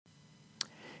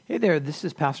Hey there, this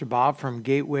is Pastor Bob from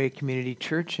Gateway Community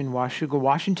Church in Washougal,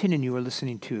 Washington, and you are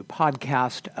listening to a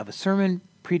podcast of a sermon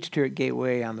preached here at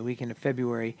Gateway on the weekend of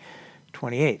February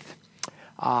 28th.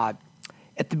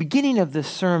 At the beginning of this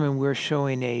sermon, we're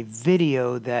showing a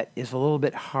video that is a little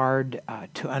bit hard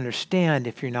to understand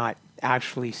if you're not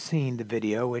actually seeing the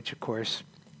video, which of course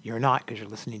you're not because you're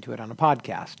listening to it on a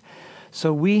podcast.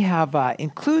 So we have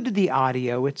included the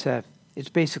audio. It's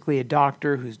basically a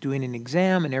doctor who's doing an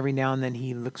exam, and every now and then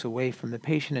he looks away from the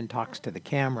patient and talks to the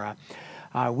camera.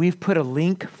 We've put a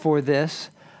link for this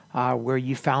where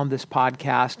you found this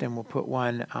podcast, and we'll put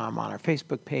one on our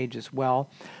Facebook page as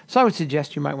well. So I would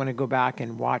suggest you might want to go back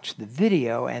and watch the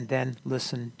video and then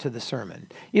listen to the sermon.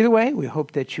 Either way, we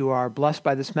hope that you are blessed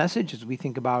by this message as we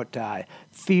think about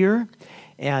fear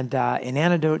and an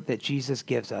antidote that Jesus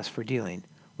gives us for dealing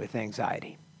with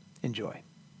anxiety. Enjoy.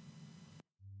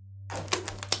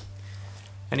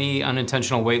 Any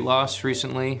unintentional weight loss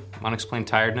recently? Unexplained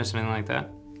tiredness, anything like that?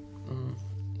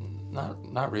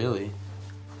 Not really.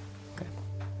 Okay.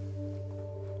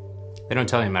 They don't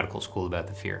tell you in medical school about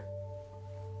the fear.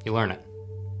 You learn it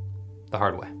the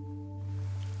hard way.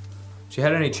 So you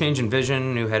had any change in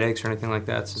vision, new headaches, or anything like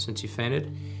that since you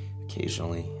fainted?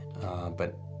 Occasionally,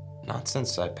 but not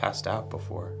since I passed out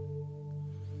before.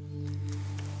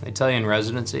 They tell you in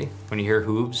residency, when you hear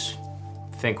hooves,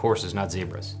 think horses, not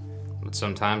zebras. But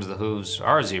sometimes the hooves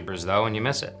are zebras, though, and you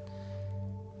miss it.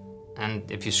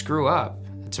 And if you screw up,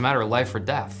 it's a matter of life or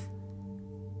death.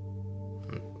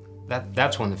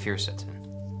 That's when the fear sets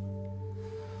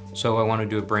in. So I want to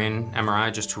do a brain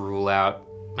MRI just to rule out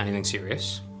anything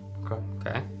serious.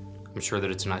 Okay. I'm sure that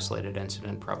it's an isolated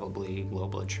incident, probably low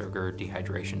blood sugar,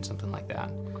 dehydration, something like that.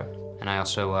 Okay. And I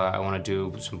also I want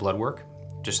to do some blood work,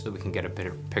 just so that we can get a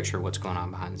better picture of what's going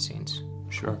on behind the scenes.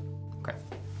 Sure. Okay.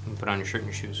 You can put on your shirt and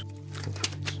your shoes.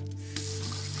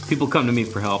 People come to me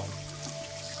for help.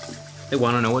 They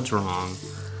want to know what's wrong.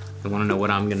 They want to know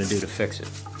what I'm going to do to fix it.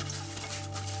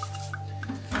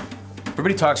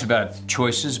 Everybody talks about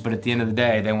choices, but at the end of the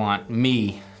day, they want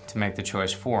me to make the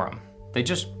choice for them. They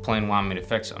just plain want me to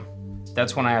fix them.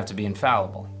 That's when I have to be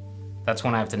infallible. That's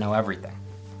when I have to know everything.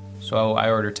 So I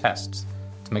order tests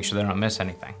to make sure they don't miss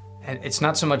anything. And it's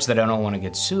not so much that I don't want to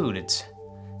get sued, it's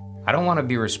I don't want to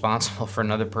be responsible for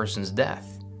another person's death.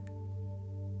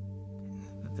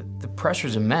 The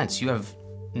pressure's immense. You have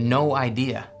no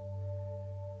idea.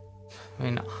 I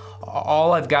mean,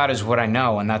 all I've got is what I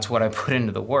know, and that's what I put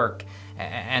into the work.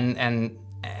 And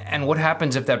what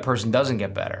happens if that person doesn't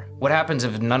get better? What happens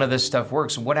if none of this stuff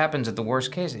works? What happens at the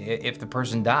worst case, if the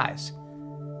person dies?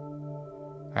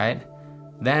 Right?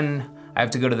 Then I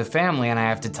have to go to the family and I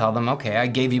have to tell them, okay, I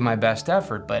gave you my best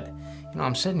effort, but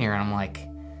I'm sitting here and I'm like,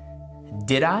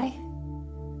 did I?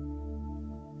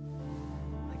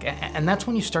 And that's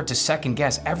when you start to second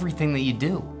guess everything that you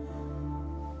do.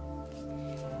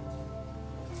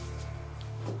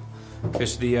 Okay,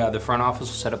 so the front office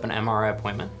will set up an MRI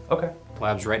appointment. Okay.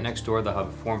 Lab's right next door. They'll have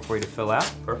a form for you to fill out.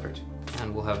 Perfect.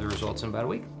 And we'll have the results in about a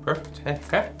week. Perfect. Hey,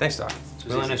 Okay? thanks, Doc. It's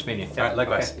really nice meeting you. All right,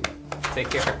 likewise. Okay.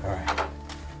 Take care. All right.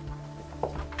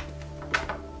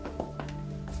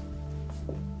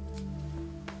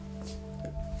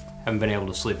 Haven't been able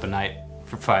to sleep a night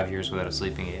for 5 years without a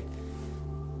sleeping aid.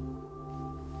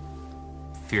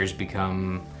 Fear's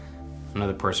become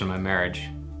another person in my marriage.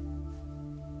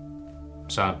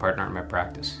 Silent partner in my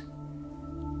practice.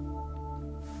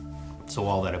 It's a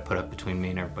wall that I put up between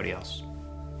me and everybody else.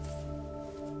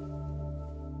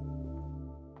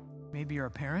 Maybe you're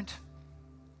a parent.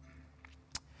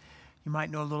 You might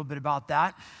know a little bit about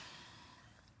that.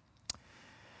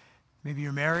 Maybe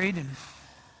you're married and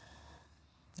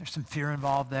there's some fear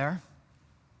involved there.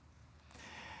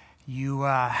 You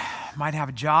might have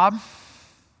a job.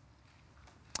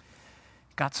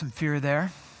 Got some fear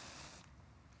there.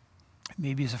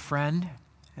 Maybe as a friend,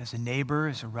 as a neighbor,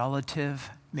 as a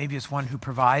relative, maybe as one who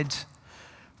provides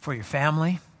for your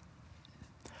family.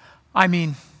 I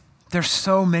mean, there's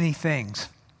so many things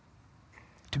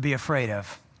to be afraid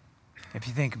of, if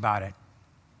you think about it.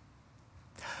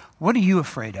 What are you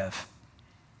afraid of?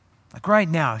 Like right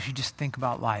now, as you just think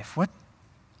about life, what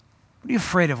are you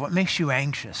afraid of? What makes you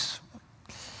anxious?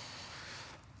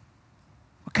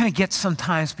 What kind of gets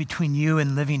sometimes between you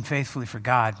and living faithfully for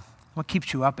God? What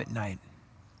keeps you up at night?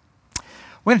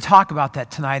 We're going to talk about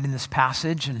that tonight in this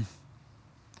passage, and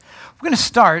we're going to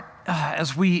start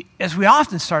as we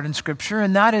often start in Scripture,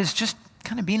 and that is just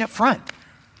kind of being up front,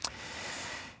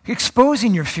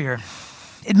 exposing your fear,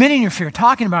 admitting your fear,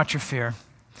 talking about your fear.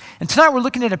 And tonight we're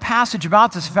looking at a passage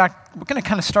about this. In fact, we're going to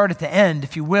kind of start at the end,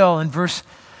 if you will. In verse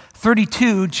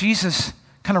 32, Jesus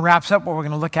kind of wraps up what we're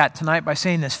going to look at tonight by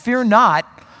saying this: "Fear not,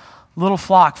 little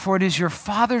flock, for it is your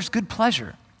Father's good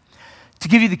pleasure to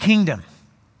give you the kingdom.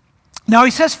 Now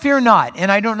he says, fear not.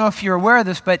 And I don't know if you're aware of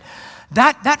this, but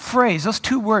that phrase, those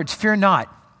two words, fear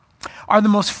not, are the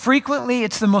most frequently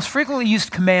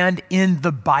used command in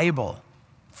the Bible.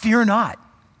 Fear not.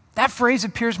 That phrase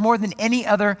appears more than any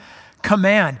other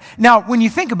command. Now, when you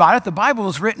think about it, the Bible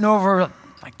was written over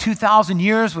like 2,000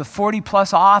 years with 40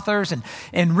 plus authors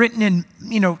and written in,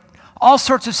 all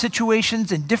sorts of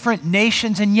situations in different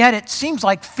nations, and yet it seems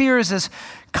like fear is this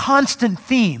constant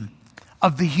theme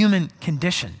of the human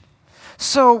condition.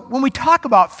 So when we talk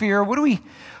about fear, what are we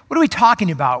talking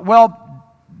about? Well,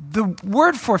 the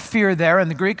word for fear there in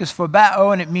the Greek is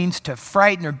phobeo, and it means to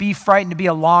frighten or be frightened, to be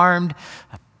alarmed,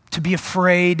 to be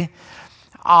afraid.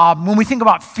 When we think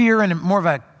about fear in more of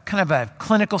a kind of a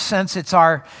clinical sense,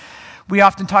 we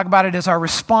often talk about it as our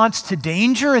response to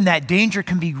danger, and that danger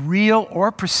can be real or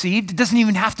perceived. It doesn't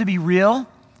even have to be real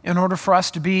in order for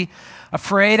us to be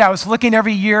afraid. I was looking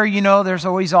every year, there's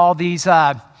always all these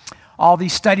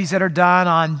studies that are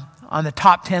done on the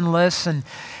top 10 lists, and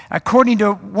according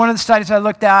to one of the studies I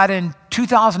looked at in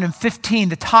 2015,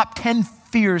 the top 10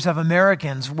 fears of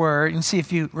Americans were, you can see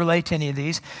if you relate to any of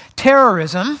these,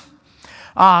 terrorism,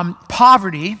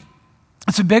 poverty.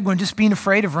 It's a big one, just being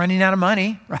afraid of running out of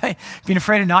money, right? Being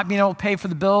afraid of not being able to pay for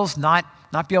the bills, not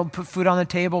be able to put food on the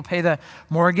table, pay the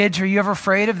mortgage. Are you ever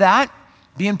afraid of that?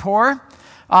 Being poor?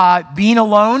 Being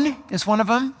alone is one of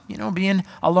them. Being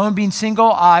alone, being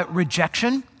single.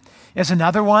 Rejection is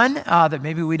another one that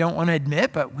maybe we don't want to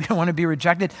admit, but we don't want to be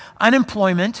rejected.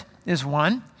 Unemployment is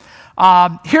one.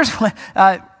 Here's one.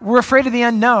 We're afraid of the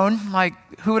unknown. Like,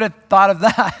 who would have thought of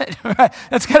that?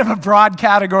 That's kind of a broad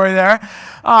category there.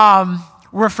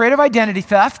 We're afraid of identity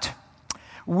theft.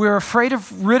 We're afraid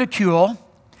of ridicule.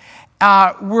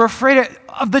 We're afraid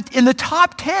in the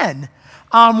top 10,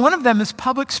 one of them is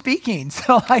public speaking.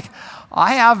 So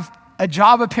I have a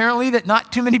job apparently that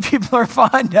not too many people are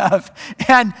fond of.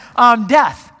 And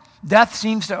death. Death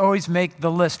seems to always make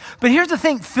the list. But here's the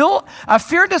thing,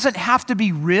 fear doesn't have to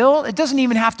be real. It doesn't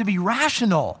even have to be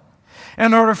rational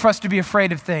in order for us to be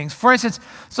afraid of things. For instance,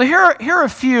 so here are a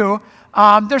few.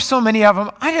 There's so many of them.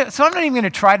 So I'm not even going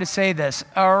to try to say this.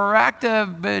 But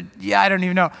I don't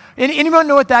even know. Anyone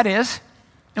know what that is?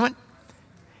 Anyone?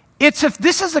 This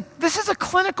is a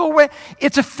clinical way.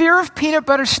 It's a fear of peanut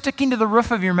butter sticking to the roof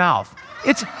of your mouth.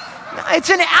 It's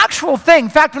an actual thing. In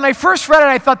fact, when I first read it,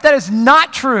 I thought that is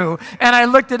not true, and I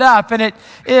looked it up, and it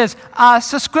is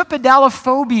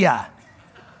sesquipedalophobia.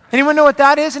 Anyone know what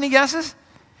that is? Any guesses?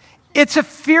 It's a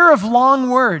fear of long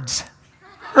words,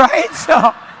 right?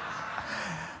 So,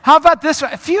 how about this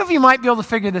one? A few of you might be able to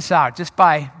figure this out just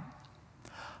by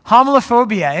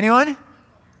homilophobia. Anyone?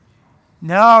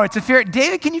 No, it's a fear.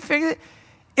 David, can you figure it?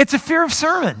 It's a fear of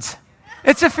sermons.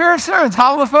 It's a fear of sermons,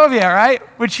 homilophobia, right?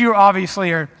 Which you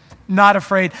obviously are not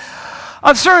afraid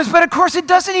of sermons. But of course, it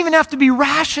doesn't even have to be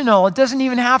rational. It doesn't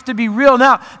even have to be real.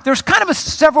 Now, there's kind of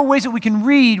several ways that we can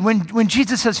read when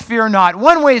Jesus says, fear not.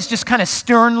 One way is just kind of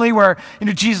sternly where,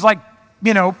 Jesus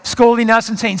scolding us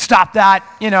and saying, stop that,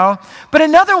 But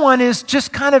another one is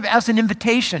just kind of as an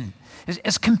invitation,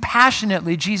 as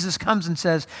compassionately Jesus comes and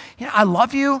says, I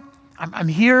love you. I'm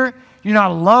here. You're not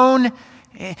alone.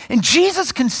 And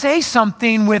Jesus can say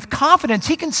something with confidence.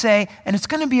 He can say, and it's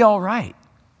going to be all right.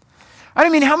 I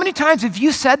mean, how many times have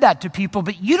you said that to people,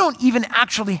 but you don't even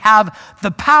actually have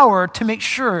the power to make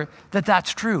sure that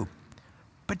that's true?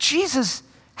 But Jesus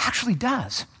actually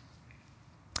does.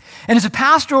 And as a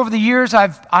pastor over the years,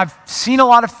 I've seen a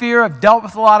lot of fear. I've dealt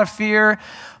with a lot of fear.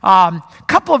 A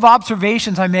couple of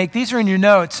observations I make. These are in your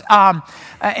notes.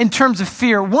 In terms of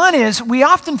fear. One is we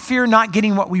often fear not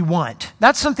getting what we want.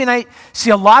 That's something I see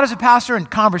a lot as a pastor in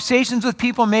conversations with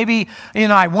people. Maybe,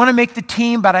 I want to make the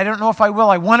team, but I don't know if I will.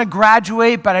 I want to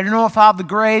graduate, but I don't know if I'll have the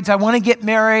grades. I want to get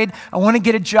married. I want to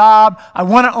get a job. I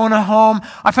want to own a home.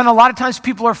 I find a lot of times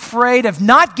people are afraid of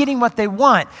not getting what they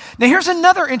want. Now, here's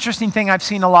another interesting thing I've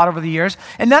seen a lot over the years,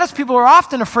 and that is people are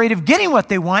often afraid of getting what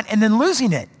they want and then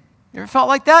losing it. You ever felt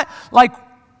like that? Like,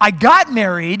 I got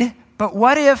married, but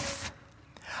what if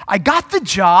I got the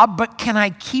job, but can I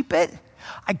keep it?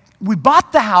 We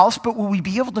bought the house, but will we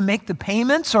be able to make the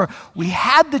payments? Or we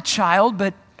had the child,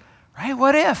 but, right,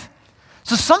 what if?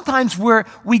 So sometimes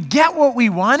we get what we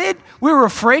wanted, we were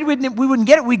afraid we wouldn't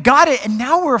get it, we got it, and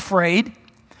now we're afraid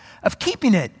of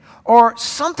keeping it. Or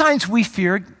sometimes we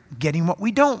fear getting what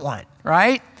we don't want,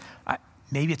 right?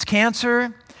 Maybe it's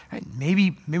cancer, right?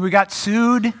 Maybe we got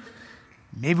sued.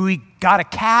 Maybe we got a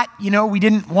cat, we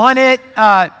didn't want it.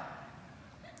 And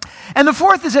the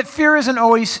fourth is that fear isn't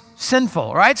always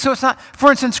sinful, right? So it's not,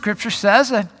 for instance, Scripture says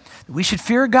that we should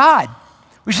fear God.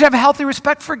 We should have a healthy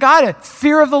respect for God. A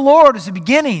fear of the Lord is the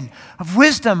beginning of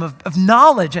wisdom, of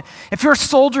knowledge. If you're a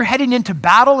soldier heading into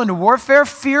battle, into warfare,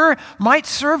 fear might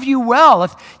serve you well.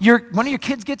 If one of your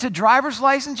kids gets a driver's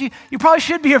license, you probably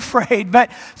should be afraid.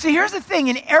 But see, here's the thing.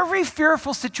 In every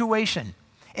fearful situation,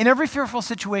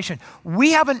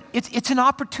 we have it's an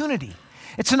opportunity.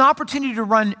 It's an opportunity to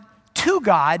run to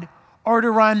God or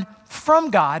to run from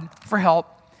God for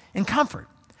help and comfort.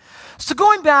 So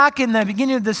going back in the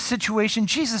beginning of this situation,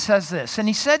 Jesus says this, and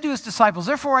he said to his disciples,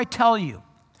 "Therefore I tell you,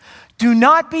 do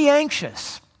not be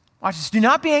anxious." Watch this. Do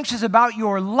not be anxious about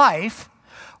your life,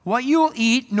 what you will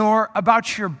eat, nor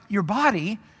about your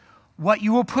body, what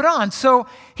you will put on. So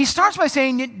he starts by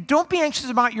saying, don't be anxious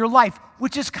about your life,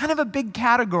 which is kind of a big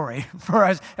category for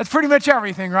us. That's pretty much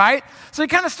everything, right? So he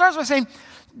kind of starts by saying,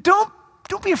 don't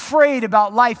be afraid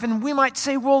about life. And we might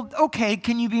say, well, okay,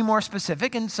 can you be more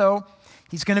specific? And so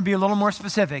he's going to be a little more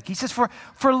specific. He says,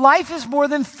 for life is more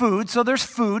than food. So there's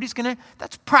food.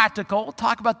 That's practical. We'll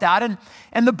talk about that.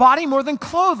 And the body more than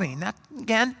clothing. That,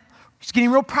 again, he's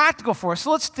getting real practical for us.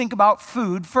 So let's think about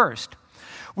food first.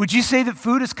 Would you say that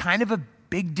food is kind of a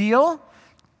big deal?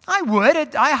 I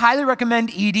would. I highly recommend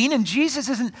eating. And Jesus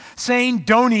isn't saying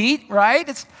don't eat, right?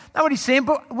 It's not what he's saying.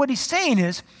 But what he's saying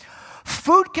is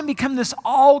food can become this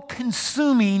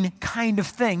all-consuming kind of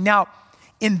thing. Now,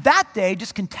 in that day,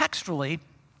 just contextually,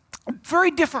 very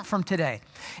different from today.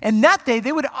 In that day,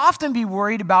 they would often be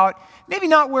worried about maybe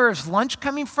not where is lunch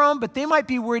coming from, but they might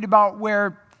be worried about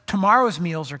where tomorrow's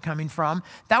meals are coming from.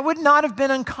 That would not have been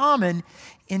uncommon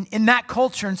in that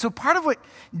culture. And so part of what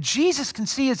Jesus can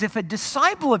see is if a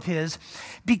disciple of his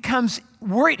becomes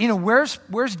worried,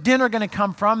 where's dinner going to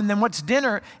come from? And then once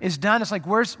dinner is done, it's like,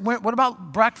 what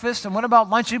about breakfast? And what about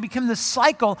lunch? It become this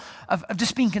cycle of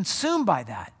just being consumed by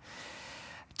that.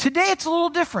 Today, it's a little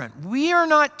different. We are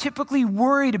not typically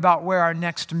worried about where our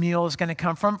next meal is going to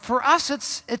come from. For us,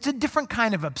 it's a different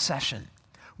kind of obsession.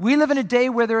 We live in a day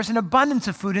where there is an abundance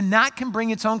of food, and that can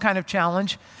bring its own kind of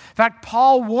challenge. In fact,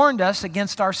 Paul warned us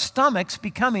against our stomachs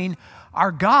becoming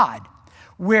our God,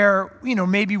 where,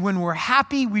 maybe when we're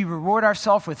happy, we reward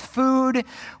ourselves with food.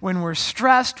 When we're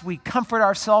stressed, we comfort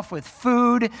ourselves with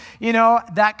food.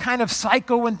 That kind of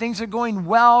cycle. When things are going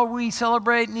well, we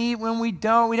celebrate and eat. When we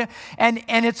don't, we don't. And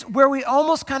it's where we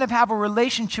almost kind of have a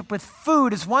relationship with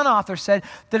food, as one author said,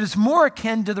 that is more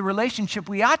akin to the relationship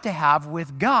we ought to have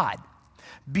with God,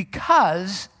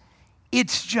 because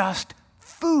it's just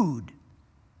food.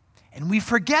 And we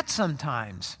forget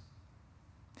sometimes.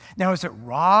 Now, is it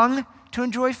wrong to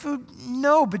enjoy food?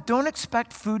 No, but don't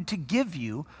expect food to give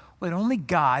you what only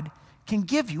God can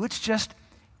give you. It's just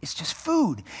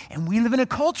food. And we live in a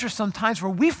culture sometimes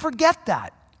where we forget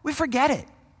that. We forget it.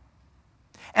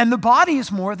 And the body is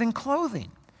more than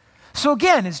clothing. So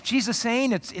again, is Jesus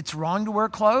saying it's wrong to wear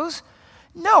clothes?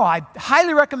 No, I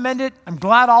highly recommend it. I'm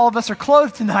glad all of us are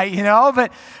clothed tonight,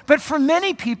 But for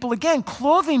many people, again,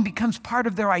 clothing becomes part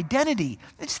of their identity.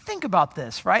 Just think about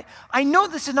this, right? I know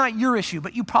this is not your issue,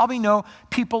 but you probably know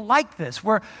people like this,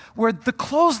 where the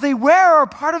clothes they wear are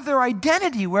part of their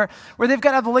identity, where they've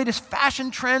got to have the latest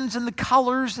fashion trends and the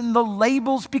colors and the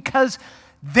labels because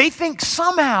they think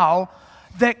somehow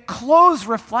that clothes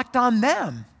reflect on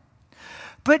them.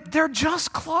 But they're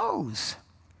just clothes.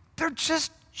 They're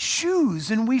just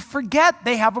shoes, and we forget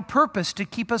they have a purpose to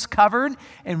keep us covered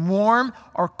and warm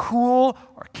or cool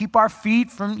or keep our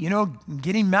feet from,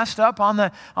 getting messed up on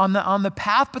the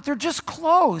path, but they're just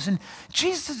clothes. And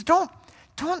Jesus says, don't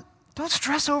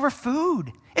stress over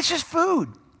food. It's just food.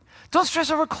 Don't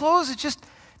stress over clothes.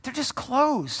 They're just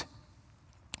clothes.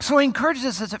 So he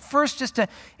encourages us at first just to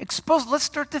let's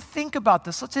start to think about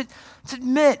this. Let's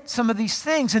admit some of these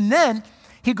things. And then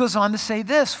he goes on to say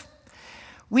this: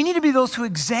 we need to be those who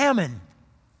examine,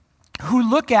 who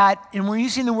look at, and we're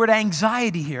using the word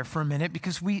anxiety here for a minute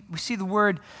because we see the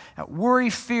word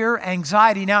worry, fear,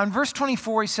 anxiety. Now in verse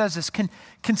 24 he says this,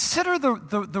 consider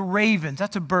the ravens,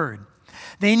 that's a bird.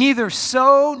 They neither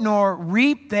sow nor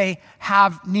reap, they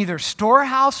have neither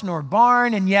storehouse nor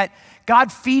barn, and yet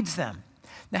God feeds them.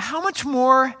 Now how much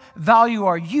more value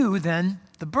are you than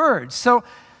the birds? So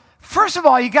first of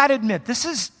all, you got to admit, this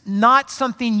is not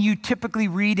something you typically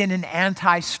read in an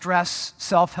anti-stress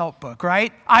self-help book,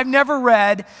 right? I've never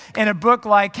read in a book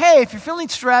like, hey, if you're feeling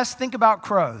stressed, think about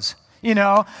crows.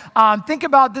 Think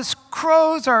about this.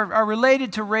 Crows are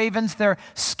related to ravens. They're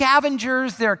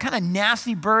scavengers. They're kind of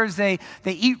nasty birds. They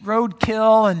eat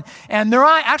roadkill. And they're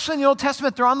actually in the Old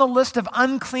Testament, they're on the list of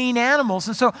unclean animals.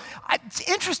 And so it's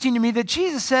interesting to me that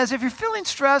Jesus says, if you're feeling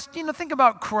stressed, think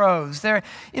about crows. They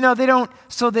don't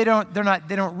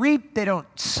reap, they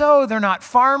don't sow, they're not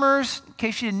farmers.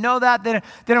 case you didn't know that.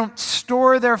 They don't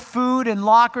store their food in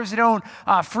lockers. They don't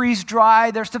freeze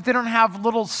dry their stuff. They don't have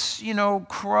little,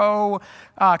 crow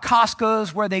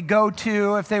Costco's where they go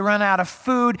to if they run out of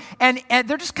food. And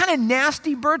they're just kind of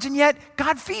nasty birds, and yet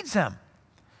God feeds them,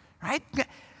 right?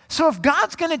 So if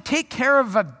God's going to take care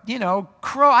of a,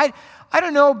 crow, I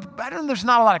don't know, there's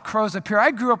not a lot of crows up here.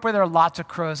 I grew up where there are lots of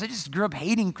crows. I just grew up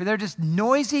hating crows. They're just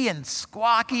noisy and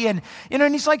squawky. And,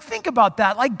 and he's like, think about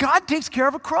that. Like, God takes care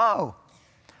of a crow.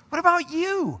 What about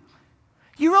you?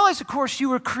 You realize, of course, you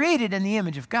were created in the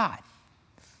image of God.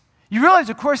 You realize,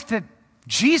 of course, that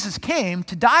Jesus came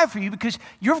to die for you because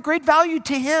you're of great value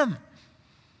to him.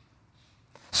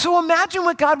 So imagine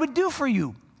what God would do for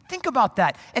you. Think about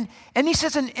that. And he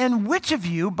says, and which of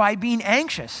you, by being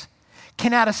anxious,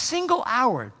 can add a single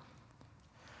hour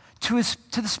to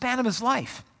the span of his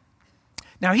life?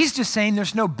 Now, he's just saying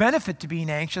there's no benefit to being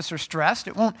anxious or stressed.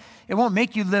 It won't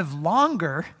make you live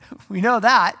longer. We know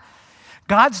that.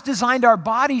 God's designed our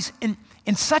bodies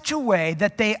in such a way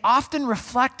that they often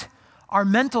reflect our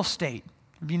mental state.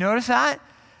 Have you noticed that?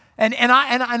 And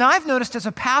I've noticed as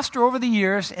a pastor over the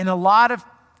years in a lot of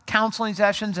counseling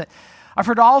sessions that I've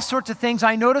heard all sorts of things.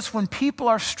 I notice when people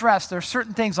are stressed, there are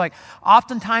certain things like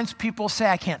oftentimes people say,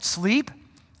 I can't sleep.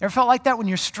 Ever felt like that when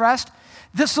you're stressed?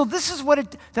 This is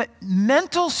what that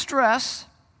mental stress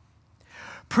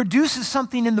produces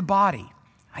something in the body.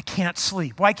 I can't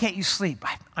sleep. Why can't you sleep?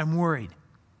 I'm worried.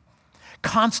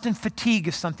 Constant fatigue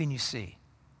is something you see.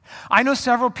 I know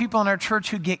several people in our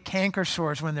church who get canker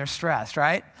sores when they're stressed,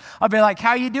 right? I'll be like, how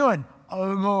are you doing?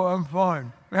 Oh, no, I'm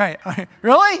fine. Right.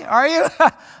 Really? Are you?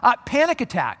 Panic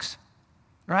attacks,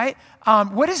 right?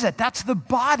 What is it? That's the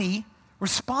body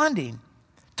responding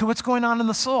to what's going on in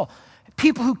the soul.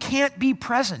 People who can't be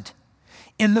present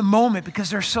in the moment because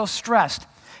they're so stressed.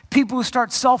 People who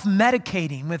start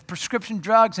self-medicating with prescription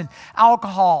drugs and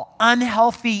alcohol,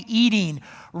 unhealthy eating,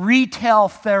 retail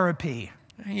therapy.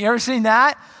 You ever seen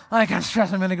that? Like, I'm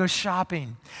stressed, I'm going to go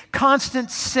shopping. Constant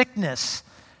sickness.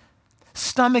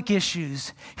 Stomach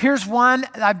issues. Here's one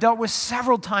I've dealt with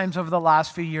several times over the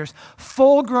last few years.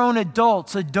 Full-grown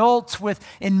adults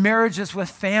in marriages with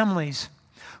families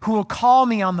who will call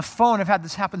me on the phone. I've had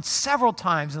this happen several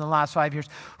times in the last 5 years.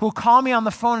 Who will call me on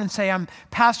the phone and say,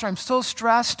 Pastor, I'm so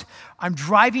stressed. I'm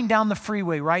driving down the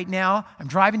freeway right now. I'm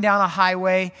driving down a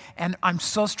highway, and I'm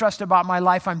so stressed about my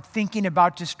life. I'm thinking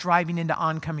about just driving into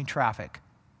oncoming traffic.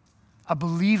 A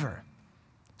believer,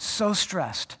 so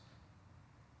stressed.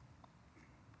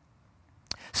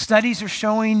 Studies are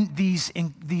showing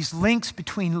these links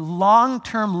between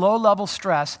long-term low-level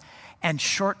stress and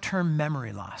short-term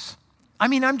memory loss. I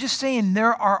mean, I'm just saying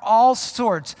there are all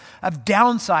sorts of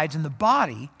downsides in the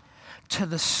body to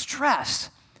the stress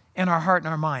in our heart and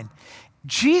our mind.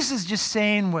 Jesus is just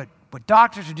saying what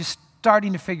doctors are just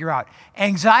starting to figure out.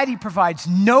 Anxiety provides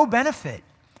no benefit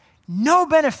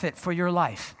for your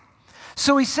life.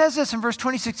 So he says this in verse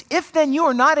 26, if then you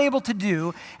are not able to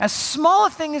do as small a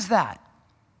thing as that,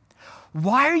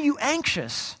 why are you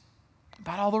anxious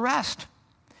about all the rest?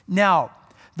 Now,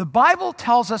 the Bible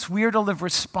tells us we are to live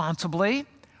responsibly,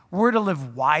 we're to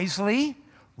live wisely,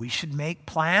 we should make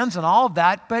plans and all of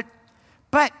that, but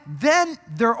then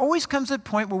there always comes a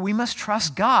point where we must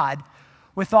trust God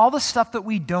with all the stuff that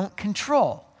we don't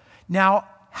control. Now,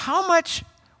 how much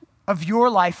of your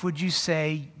life would you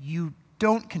say you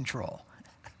don't control?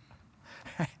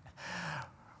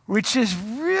 Which is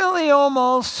really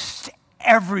almost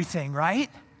everything, right?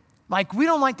 Like, we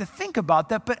don't like to think about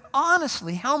that, but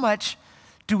honestly, how much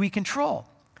do we control?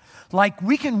 Like,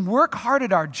 we can work hard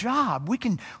at our job. We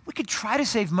could try to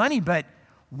save money, but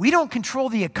we don't control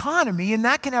the economy, and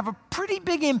that can have a pretty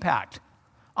big impact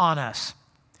on us.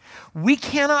 We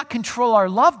cannot control our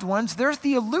loved ones. There's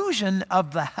the illusion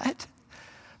of that,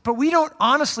 but we don't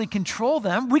honestly control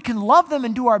them. We can love them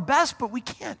and do our best, but we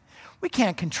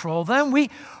can't control them.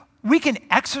 We can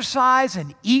exercise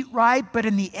and eat right, but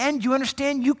in the end, you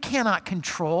understand you cannot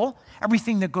control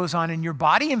everything that goes on in your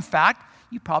body. In fact,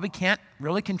 you probably can't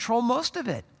really control most of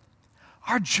it.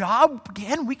 Our job,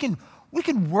 again, we can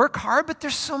work hard, but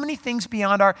there's so many things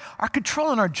beyond our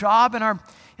control in our job and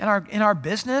in our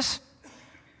business.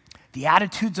 The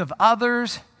attitudes of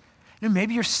others.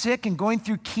 Maybe you're sick and going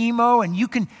through chemo, and you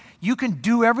can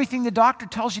do everything the doctor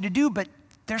tells you to do, but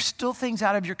there's still things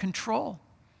out of your control.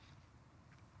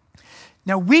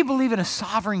 Now, we believe in a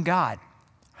sovereign God,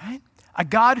 right? A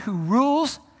God who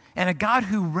rules and a God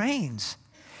who reigns.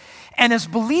 And as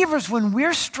believers, when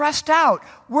we're stressed out,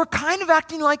 we're kind of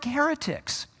acting like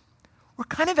heretics. We're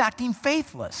kind of acting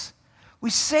faithless. We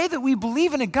say that we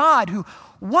believe in a God who,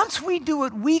 once we do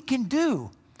what we can do,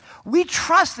 we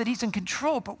trust that he's in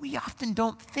control, but we often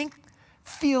don't think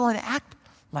feel and act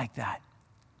like that.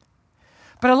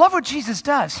 But I love what Jesus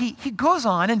does. He goes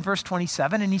on in verse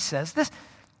 27 and he says this,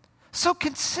 so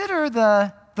consider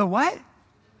the what?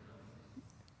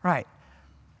 Right.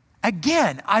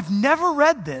 Again, I've never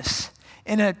read this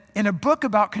in a book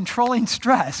about controlling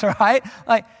stress, all right?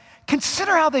 Like,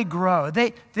 consider how they grow.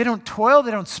 They don't toil,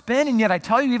 they don't spin, and yet I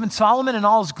tell you, even Solomon in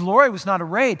all his glory was not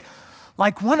arrayed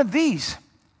like one of these.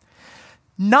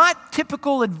 Not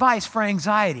typical advice for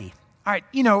anxiety. All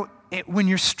right, when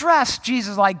you're stressed,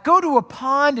 Jesus is like, go to a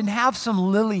pond and have some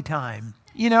lily time.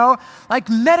 Like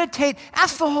meditate,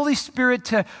 ask the Holy Spirit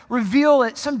to reveal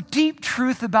some deep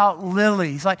truth about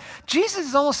lilies. Like Jesus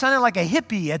is almost sounding like a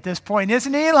hippie at this point,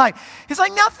 isn't he? Like he's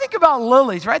like, now think about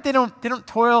lilies, right? They don't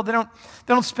toil, they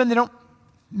don't spin, they don't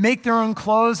make their own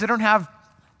clothes, they don't have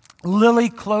lily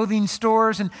clothing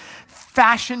stores and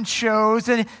fashion shows,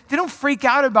 and they don't freak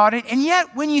out about it. And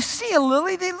yet, when you see a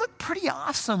lily, they look pretty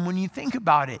awesome when you think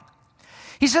about it.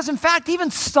 He says, in fact, even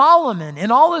Solomon,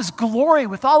 in all his glory,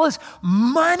 with all his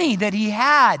money that he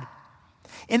had,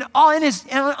 on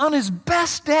his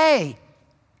best day,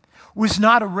 was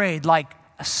not arrayed like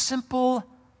a simple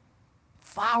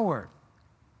flower.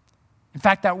 In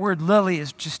fact, that word lily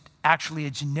is just actually a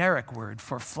generic word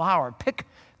for flower.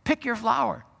 Pick your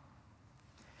flower.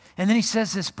 And then he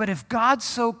says this, but if God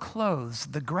so clothes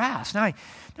the grass, now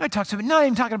he talks about, not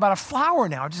even talking about a flower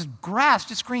now, just grass,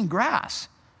 just green grass.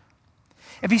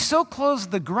 If he so clothes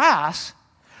the grass,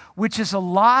 which is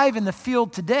alive in the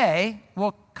field today,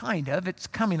 well, kind of, it's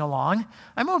coming along.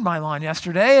 I mowed my lawn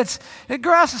yesterday. The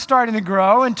grass is starting to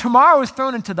grow, and tomorrow is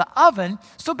thrown into the oven.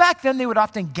 So back then they would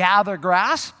often gather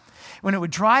grass when it would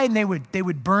dry, and they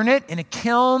would burn it in a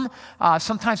kiln,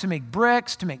 sometimes to make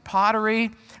bricks, to make pottery.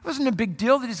 It wasn't a big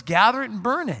deal. They just gather it and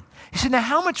burn it. He said, now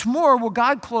how much more will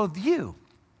God clothe you?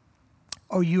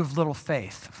 Oh, you have little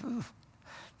faith. Ooh,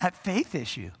 that faith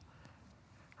issue.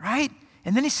 Right?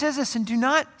 And then he says this, and do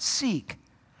not seek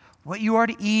what you are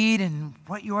to eat and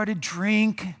what you are to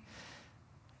drink,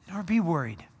 nor be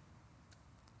worried.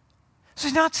 So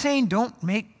he's not saying don't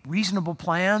make reasonable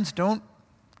plans, don't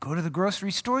go to the grocery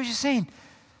store. He's just saying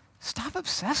stop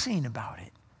obsessing about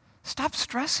it. Stop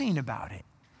stressing about it.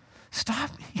 Stop.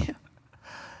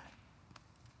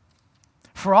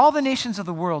 For all the nations of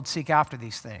the world seek after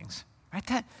these things.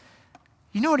 Right?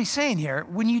 You know what he's saying here?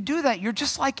 When you do that, you're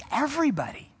just like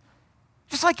everybody.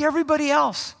 Just like everybody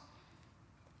else.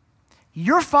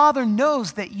 Your Father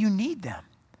knows that you need them.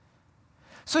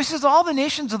 So he says all the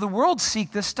nations of the world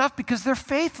seek this stuff because they're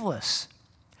faithless.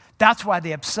 That's why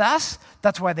they obsess.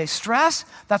 That's why they stress.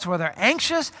 That's why they're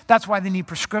anxious. That's why they need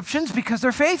prescriptions, because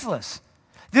they're faithless.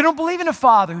 They don't believe in a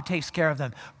Father who takes care of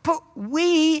them. But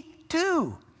we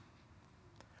do.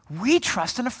 We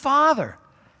trust in a Father.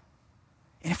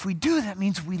 And if we do, that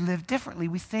means we live differently.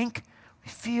 We think, we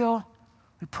feel,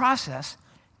 we process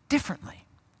differently.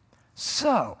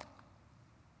 So,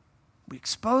 we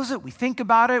expose it, we think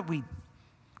about it, we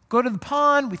go to the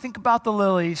pond, we think about the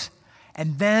lilies,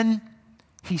 and then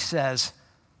he says,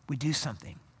 we do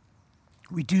something.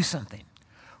 We do something.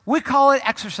 We call it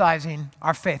exercising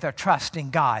our faith, our trust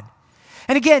in God.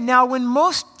 And again, now when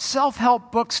most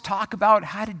self-help books talk about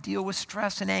how to deal with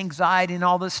stress and anxiety and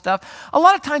all this stuff, a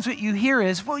lot of times what you hear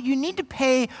is, well, you need to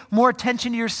pay more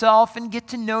attention to yourself and get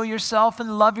to know yourself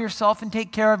and love yourself and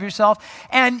take care of yourself.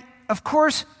 And of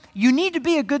course, you need to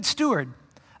be a good steward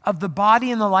of the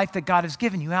body and the life that God has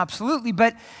given you, absolutely.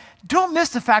 But don't miss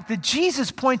the fact that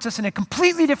Jesus points us in a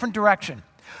completely different direction.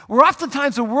 Where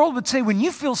oftentimes the world would say, when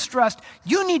you feel stressed,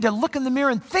 you need to look in the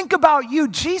mirror and think about you.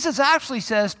 Jesus actually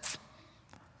says,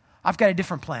 I've got a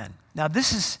different plan. Now,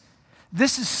 this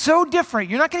is so different.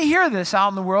 You're not going to hear this out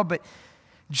in the world, but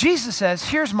Jesus says,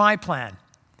 here's my plan.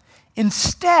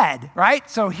 Instead, right?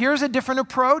 So here's a different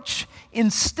approach.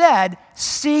 Instead,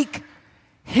 seek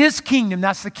his kingdom.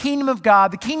 That's the kingdom of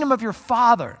God, the kingdom of your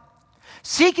Father.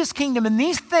 Seek his kingdom, and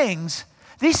these things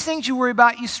you worry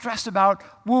about, you stress about,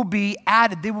 will be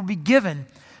added. They will be given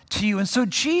to you. And so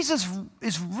Jesus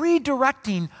is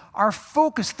redirecting our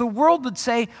focus. The world would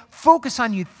say, focus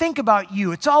on you, think about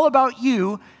you. It's all about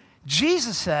you.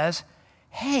 Jesus says,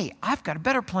 hey, I've got a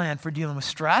better plan for dealing with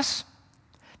stress,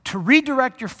 to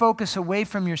redirect your focus away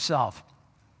from yourself.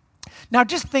 Now,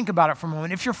 just think about it for a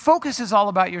moment. If your focus is all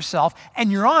about yourself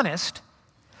and you're honest,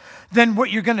 then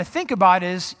what you're going to think about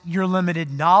is your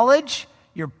limited knowledge,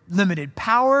 your limited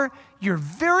power, your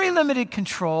very limited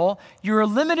control, your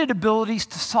limited abilities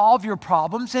to solve your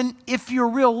problems. And if you're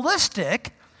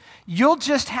realistic, you'll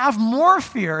just have more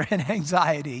fear and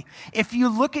anxiety if you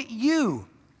look at you.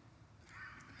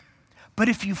 But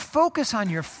if you focus on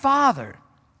your Father,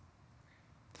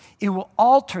 it will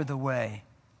alter the way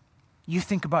you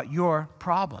think about your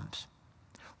problems,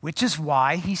 which is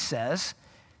why he says,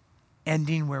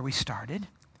 ending where we started,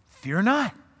 fear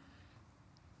not.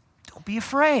 Don't be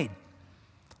afraid,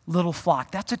 little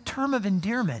flock. That's a term of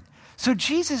endearment. So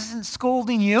Jesus isn't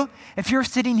scolding you. If you're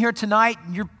sitting here tonight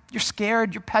and you're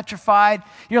scared, you're petrified,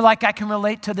 you're like, I can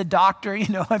relate to the doctor,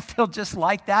 I feel just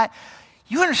like that.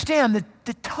 You understand that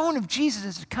the tone of Jesus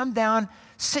is to come down,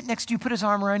 sit next to you, put his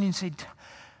arm around you and say,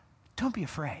 don't be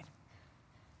afraid.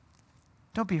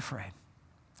 Don't be afraid.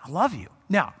 I love you.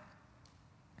 Now,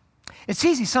 it's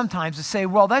easy sometimes to say,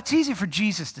 well, that's easy for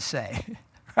Jesus to say,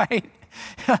 right?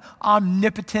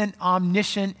 Omnipotent,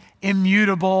 omniscient,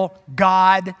 immutable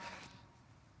God.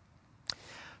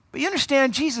 But you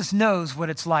understand, Jesus knows what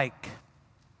it's like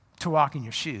to walk in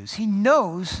your shoes. He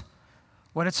knows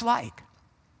what it's like.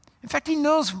 In fact, he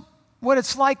knows what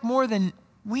it's like more than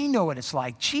we know what it's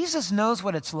like. Jesus knows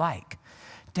what it's like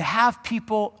to have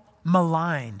people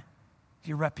malign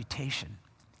your reputation.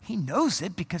 He knows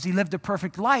it because he lived a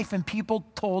perfect life and people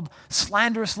told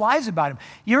slanderous lies about him.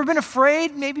 You ever been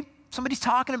afraid? Maybe somebody's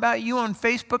talking about you on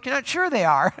Facebook. You're not sure they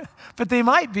are, but they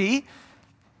might be.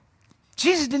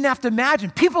 Jesus didn't have to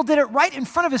imagine. People did it right in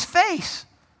front of his face.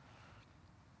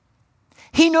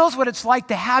 He knows what it's like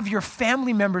to have your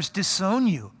family members disown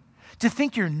you, to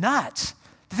think you're nuts,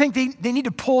 to think they need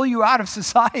to pull you out of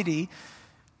society.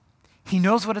 He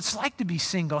knows what it's like to be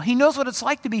single. He knows what it's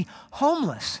like to be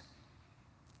homeless.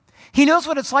 He knows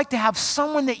what it's like to have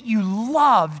someone that you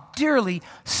love dearly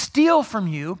steal from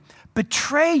you,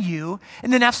 betray you,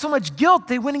 and then have so much guilt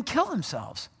they went and kill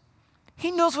themselves.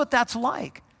 He knows what that's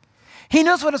like. He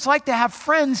knows what it's like to have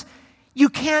friends you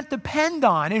can't depend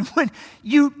on. And when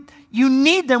you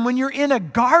need them, when you're in a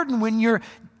garden, when you're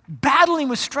battling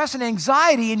with stress and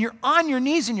anxiety and you're on your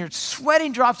knees and you're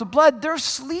sweating drops of blood, they're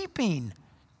sleeping.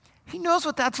 He knows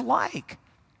what that's like.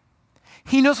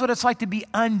 He knows what it's like to be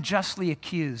unjustly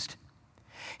accused.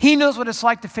 He knows what it's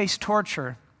like to face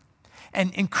torture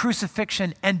and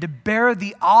crucifixion and to bear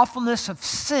the awfulness of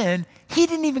sin he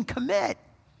didn't even commit.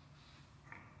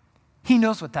 He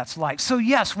knows what that's like. So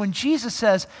yes, when Jesus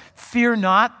says, fear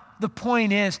not, the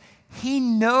point is, he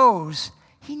knows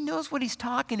what he's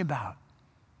talking about.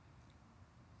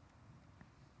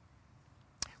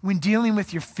 When dealing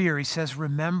with your fear, he says,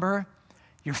 remember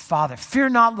your Father. Fear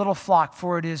not, little flock,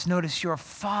 for it is, notice, your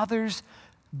Father's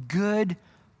good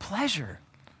pleasure.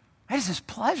 It is his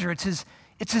pleasure. It's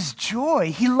his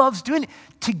joy. He loves doing it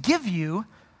to give you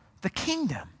the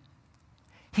kingdom.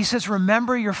 He says,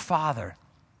 remember your Father.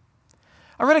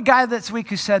 I read a guy this week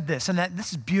who said this, and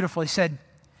this is beautiful. He said,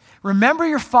 remember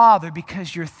your Father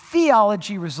because your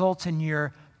theology results in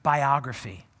your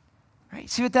biography. Right?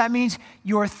 See what that means?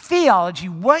 Your theology,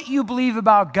 what you believe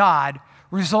about God,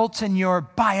 results in your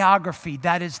biography.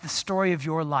 That is the story of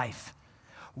your life.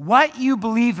 What you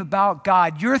believe about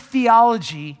God, your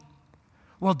theology,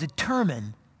 will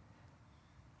determine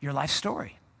your life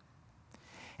story.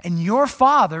 And your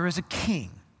Father is a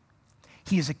king.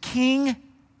 He is a king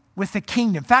with a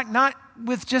kingdom. In fact, not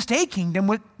with just a kingdom,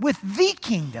 with the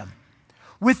kingdom,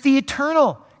 with the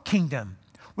eternal kingdom,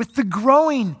 with the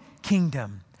growing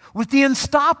kingdom, with the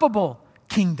unstoppable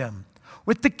kingdom,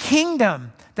 with the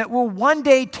kingdom that will one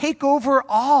day take over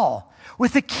all,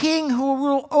 with a king who will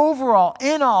rule over all,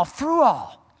 in all, through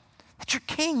all. That's your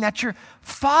king, that's your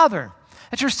Father,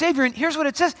 that's your Savior. And here's what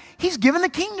it says, he's given the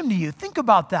kingdom to you. Think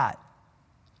about that.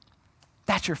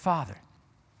 That's your Father.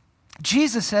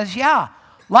 Jesus says, yeah,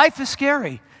 life is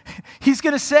scary. He's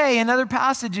going to say in other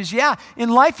passages, yeah, in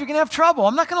life you're going to have trouble.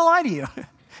 I'm not going to lie to you.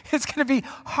 It's going to be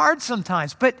hard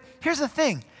sometimes. But here's the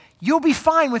thing. You'll be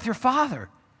fine with your Father.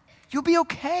 You'll be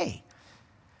okay.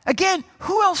 Again,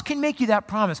 who else can make you that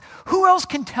promise? Who else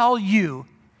can tell you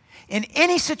in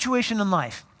any situation in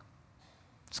life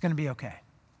it's going to be okay?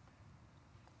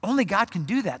 Only God can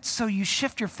do that. So you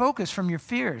shift your focus from your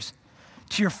fears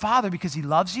to your Father because he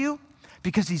loves you,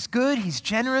 because he's good, he's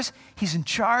generous, he's in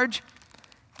charge,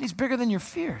 he's bigger than your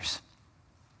fears.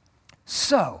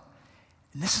 So,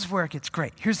 and this is where it gets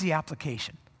great. Here's the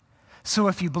application. So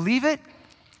if you believe it,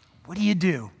 what do you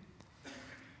do?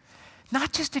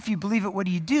 Not just if you believe it, what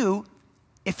do you do?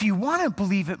 If you want to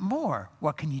believe it more,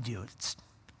 what can you do? It's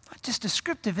not just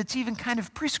descriptive, it's even kind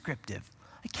of prescriptive.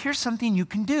 Like, here's something you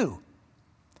can do.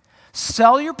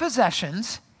 Sell your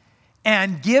possessions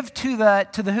and give to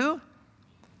the who?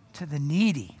 To the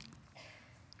needy.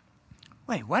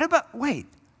 Wait,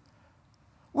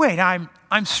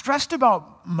 I'm stressed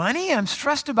about money, I'm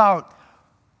stressed about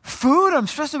food, I'm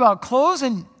stressed about clothes,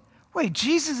 and wait,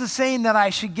 Jesus is saying that I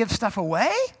should give stuff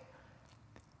away?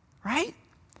 Right?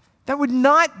 That would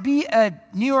not be a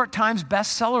New York Times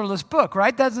bestseller list book,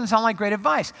 right? That doesn't sound like great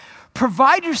advice.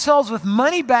 Provide yourselves with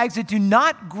money bags that do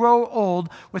not grow old,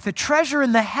 with a treasure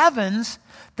in the heavens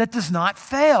that does not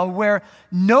fail, where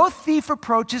no thief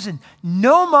approaches and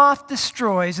no moth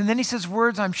destroys. And then he says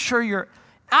words I'm sure you're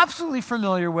absolutely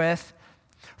familiar with.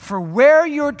 For where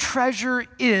your treasure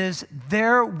is,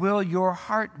 there will your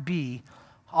heart be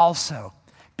also.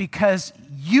 Because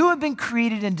you have been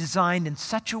created and designed in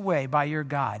such a way by your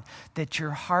God that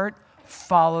your heart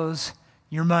follows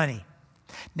your money.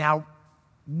 Now,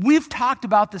 we've talked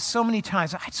about this so many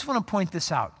times. I just want to point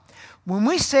this out. When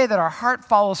we say that our heart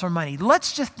follows our money,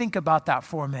 let's just think about that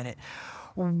for a minute.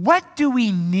 What do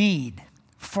we need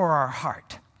for our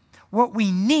heart? What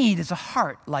we need is a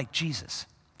heart like Jesus.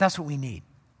 That's what we need.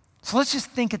 So let's just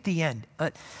think at the end.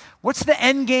 What's the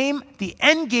end game? The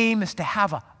end game is to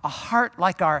have a heart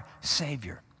like our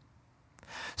Savior.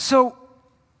 So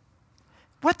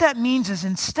what that means is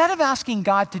instead of asking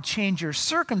God to change your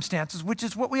circumstances, which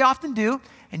is what we often do,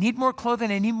 I need more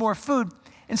clothing, I need more food,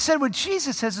 instead what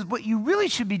Jesus says is what you really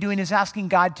should be doing is asking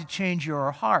God to change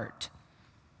your heart.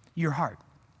 Your heart.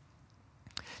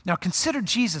 Now consider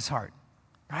Jesus' heart,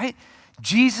 right?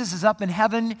 Jesus is up in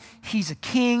heaven, he's a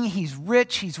king, he's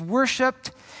rich, he's worshiped,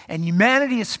 and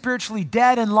humanity is spiritually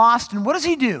dead and lost. And what does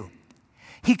he do?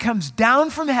 He comes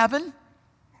down from heaven,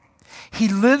 he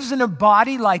lives in a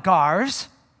body like ours.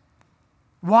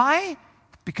 Why?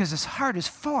 Because his heart is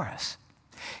for us.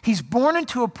 He's born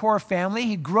into a poor family,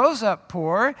 he grows up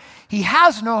poor, he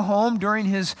has no home during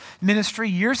his ministry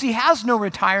years, he has no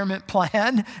retirement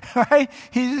plan, right?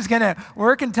 He's just gonna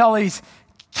work until he's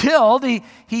killed.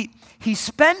 He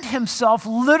spent himself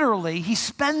literally, he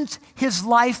spends his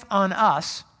life on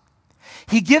us.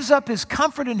 He gives up his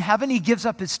comfort in heaven, he gives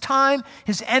up his time,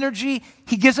 his energy,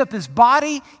 he gives up his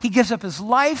body, he gives up his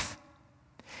life.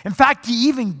 In fact, he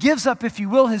even gives up, if you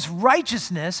will, his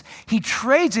righteousness. He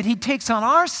trades it, he takes on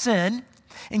our sin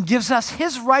and gives us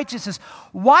his righteousness.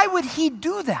 Why would he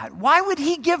do that? Why would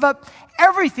he give up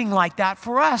everything like that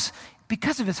for us?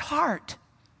 Because of his heart.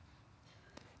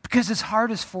 Because his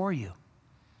heart is for you.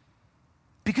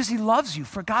 Because he loves you.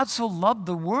 For God so loved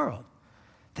the world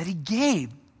that he gave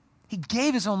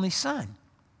his only son.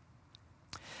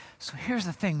 So here's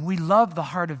the thing. We love the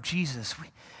heart of Jesus.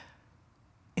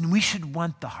 And we should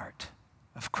want the heart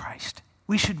of Christ.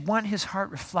 We should want his heart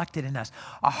reflected in us.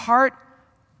 A heart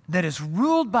that is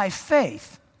ruled by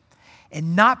faith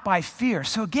and not by fear.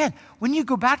 So again, when you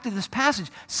go back to this passage,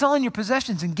 selling your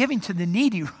possessions and giving to the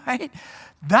needy, right?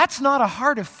 That's not a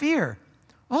heart of fear.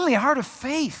 Only a heart of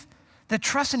faith that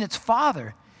trusts in its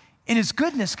Father and his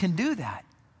goodness can do that.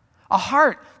 A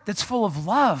heart that's full of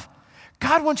love.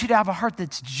 God wants you to have a heart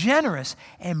that's generous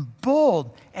and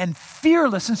bold and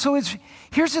fearless. And so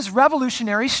here's his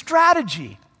revolutionary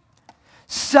strategy.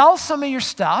 Sell some of your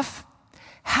stuff,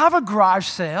 have a garage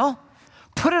sale,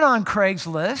 put it on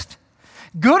Craigslist,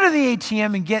 go to the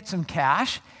ATM and get some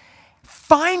cash,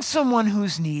 find someone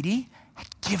who's needy,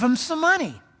 give them some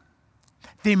money.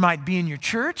 They might be in your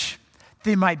church.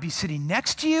 They might be sitting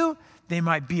next to you. They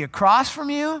might be across from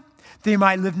you. They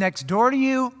might live next door to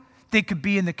you. They could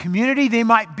be in the community. They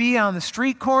might be on the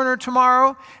street corner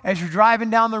tomorrow as you're driving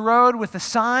down the road with a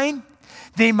sign.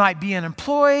 They might be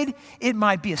unemployed. It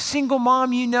might be a single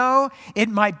mom you know. It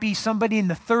might be somebody in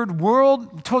the third world.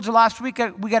 I told you last week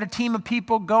we got a team of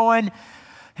people going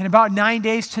in about 9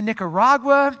 days to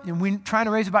Nicaragua, and we're trying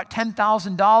to raise about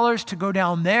 $10,000 to go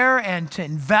down there and to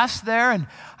invest there. And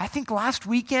I think last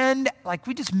weekend, like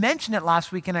we just mentioned it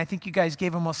last weekend, I think you guys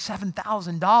gave almost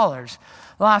 $7,000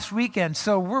 last weekend.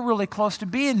 So we're really close to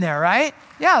being there, right?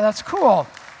 Yeah, that's cool.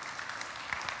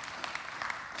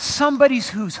 Somebody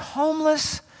who's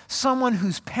homeless, someone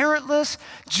who's parentless.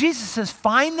 Jesus says,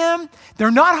 find them.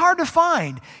 They're not hard to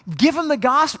find. Give them the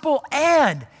gospel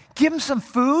and give them some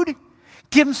food.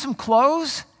 Give them some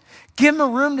clothes, give them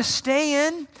a room to stay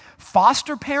in,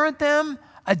 foster parent them,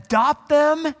 adopt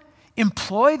them,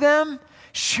 employ them,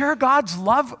 share God's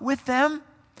love with them,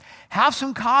 have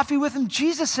some coffee with them.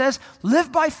 Jesus says,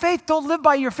 live by faith, don't live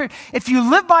by your fear. If you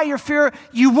live by your fear,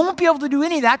 you won't be able to do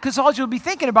any of that because all you'll be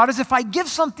thinking about is if I give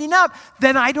something up,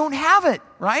 then I don't have it,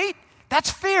 right?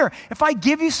 That's fear. If I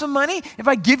give you some money, if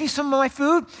I give you some of my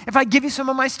food, if I give you some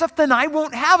of my stuff, then I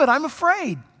won't have it. I'm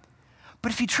afraid.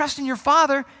 But if you trust in your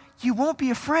Father, you won't be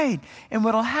afraid. And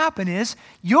what will happen is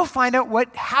you'll find out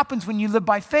what happens when you live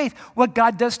by faith, what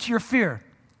God does to your fear,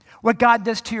 what God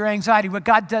does to your anxiety, what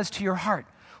God does to your heart,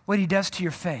 what he does to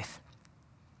your faith.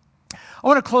 I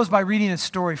want to close by reading a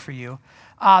story for you.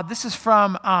 This is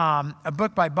from a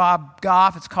book by Bob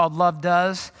Goff. It's called Love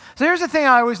Does. So here's the thing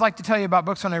I always like to tell you about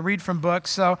books when I read from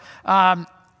books. So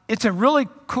it's a really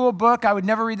cool book. I would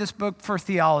never read this book for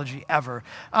theology, ever.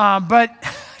 But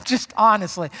just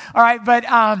honestly. All right, but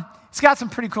it's got some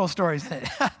pretty cool stories in it.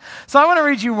 So I want to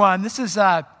read you one. This is,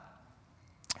 I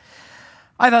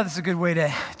thought this is a good way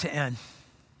to end.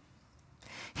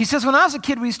 He says, when I was a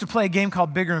kid, we used to play a game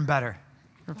called Bigger and Better.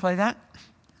 Ever play that?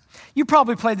 You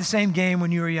probably played the same game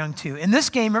when you were young too. In this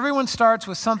game, everyone starts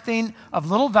with something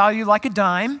of little value like a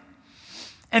dime,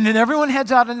 and then everyone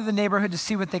heads out into the neighborhood to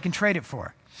see what they can trade it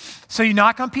for. So you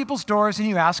knock on people's doors and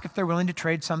you ask if they're willing to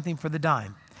trade something for the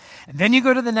dime. And then you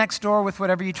go to the next door with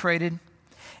whatever you traded,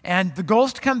 and the goal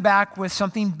is to come back with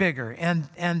something bigger and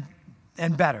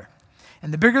better.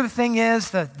 And the bigger the thing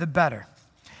is, the better.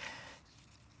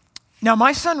 Now,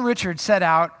 my son Richard set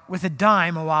out with a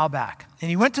dime a while back, and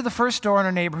he went to the first store in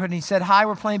our neighborhood, and he said, hi,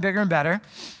 we're playing Bigger and Better,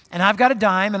 and I've got a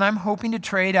dime, and I'm hoping to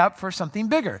trade up for something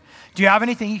bigger. Do you have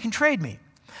anything you can trade me?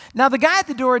 Now, the guy at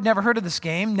the door had never heard of this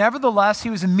game. Nevertheless,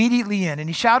 he was immediately in, and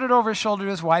he shouted over his shoulder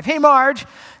to his wife, hey, Marge,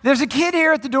 there's a kid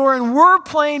here at the door, and we're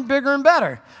playing Bigger and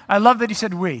Better. I love that he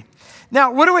said we.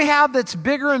 Now, what do we have that's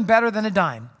bigger and better than a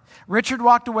dime? Richard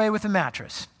walked away with a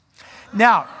mattress.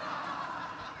 Now,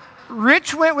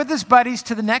 Rich went with his buddies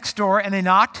to the next door, and they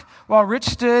knocked while Rich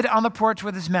stood on the porch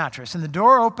with his mattress. And the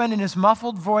door opened, and his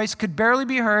muffled voice could barely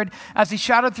be heard as he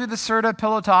shouted through the Serta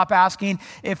pillow top, asking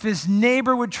if his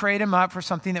neighbor would trade him up for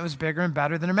something that was bigger and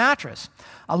better than a mattress.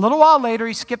 A little while later,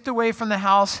 he skipped away from the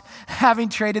house, having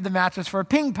traded the mattress for a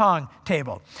ping pong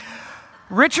table.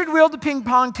 Richard wheeled the ping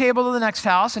pong table to the next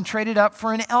house and traded up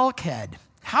for an elk head.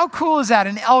 How cool is that?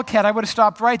 An elk head. I would have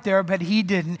stopped right there, but he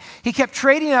didn't. He kept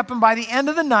trading up, and by the end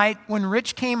of the night, when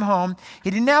Rich came home, he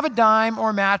didn't have a dime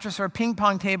or a mattress or a ping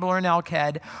pong table or an elk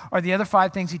head or the other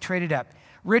 5 things he traded up.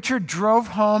 Richard drove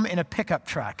home in a pickup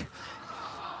truck.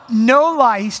 No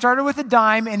lie, he started with a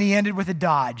dime and he ended with a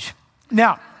Dodge.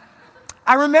 Now,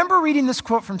 I remember reading this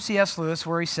quote from C.S. Lewis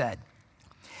where he said,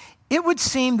 it would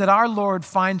seem that our Lord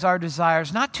finds our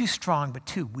desires not too strong, but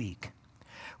too weak.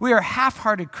 We are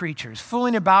half-hearted creatures,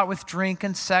 fooling about with drink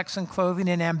and sex and clothing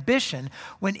and ambition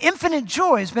when infinite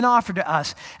joy has been offered to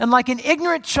us. And like an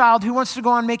ignorant child who wants to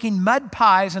go on making mud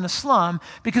pies in a slum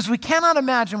because we cannot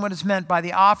imagine what is meant by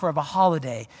the offer of a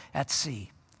holiday at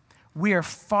sea. We are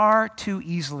far too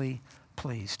easily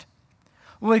pleased.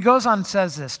 Well, he goes on and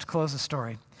says this to close the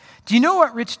story. Do you know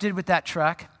what Rich did with that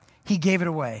truck? He gave it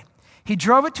away. He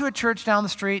drove it to a church down the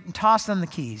street and tossed them the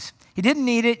keys. He didn't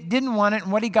need it, didn't want it,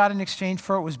 and what he got in exchange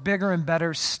for it was bigger and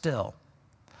better still.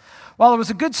 While it was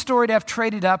a good story to have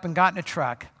traded up and gotten a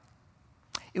truck,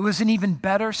 it was an even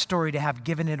better story to have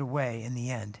given it away in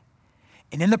the end.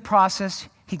 And in the process,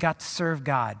 he got to serve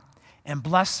God and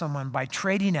bless someone by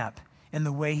trading up in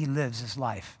the way he lives his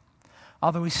life.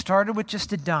 Although he started with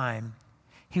just a dime,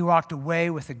 he walked away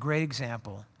with a great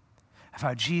example of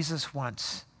how Jesus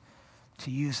wants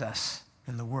to use us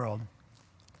in the world.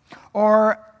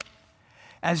 Or,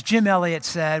 as Jim Elliot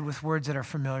said with words that are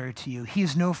familiar to you, he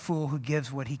is no fool who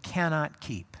gives what he cannot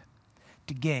keep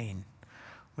to gain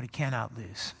what he cannot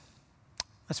lose.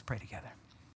 Let's pray together.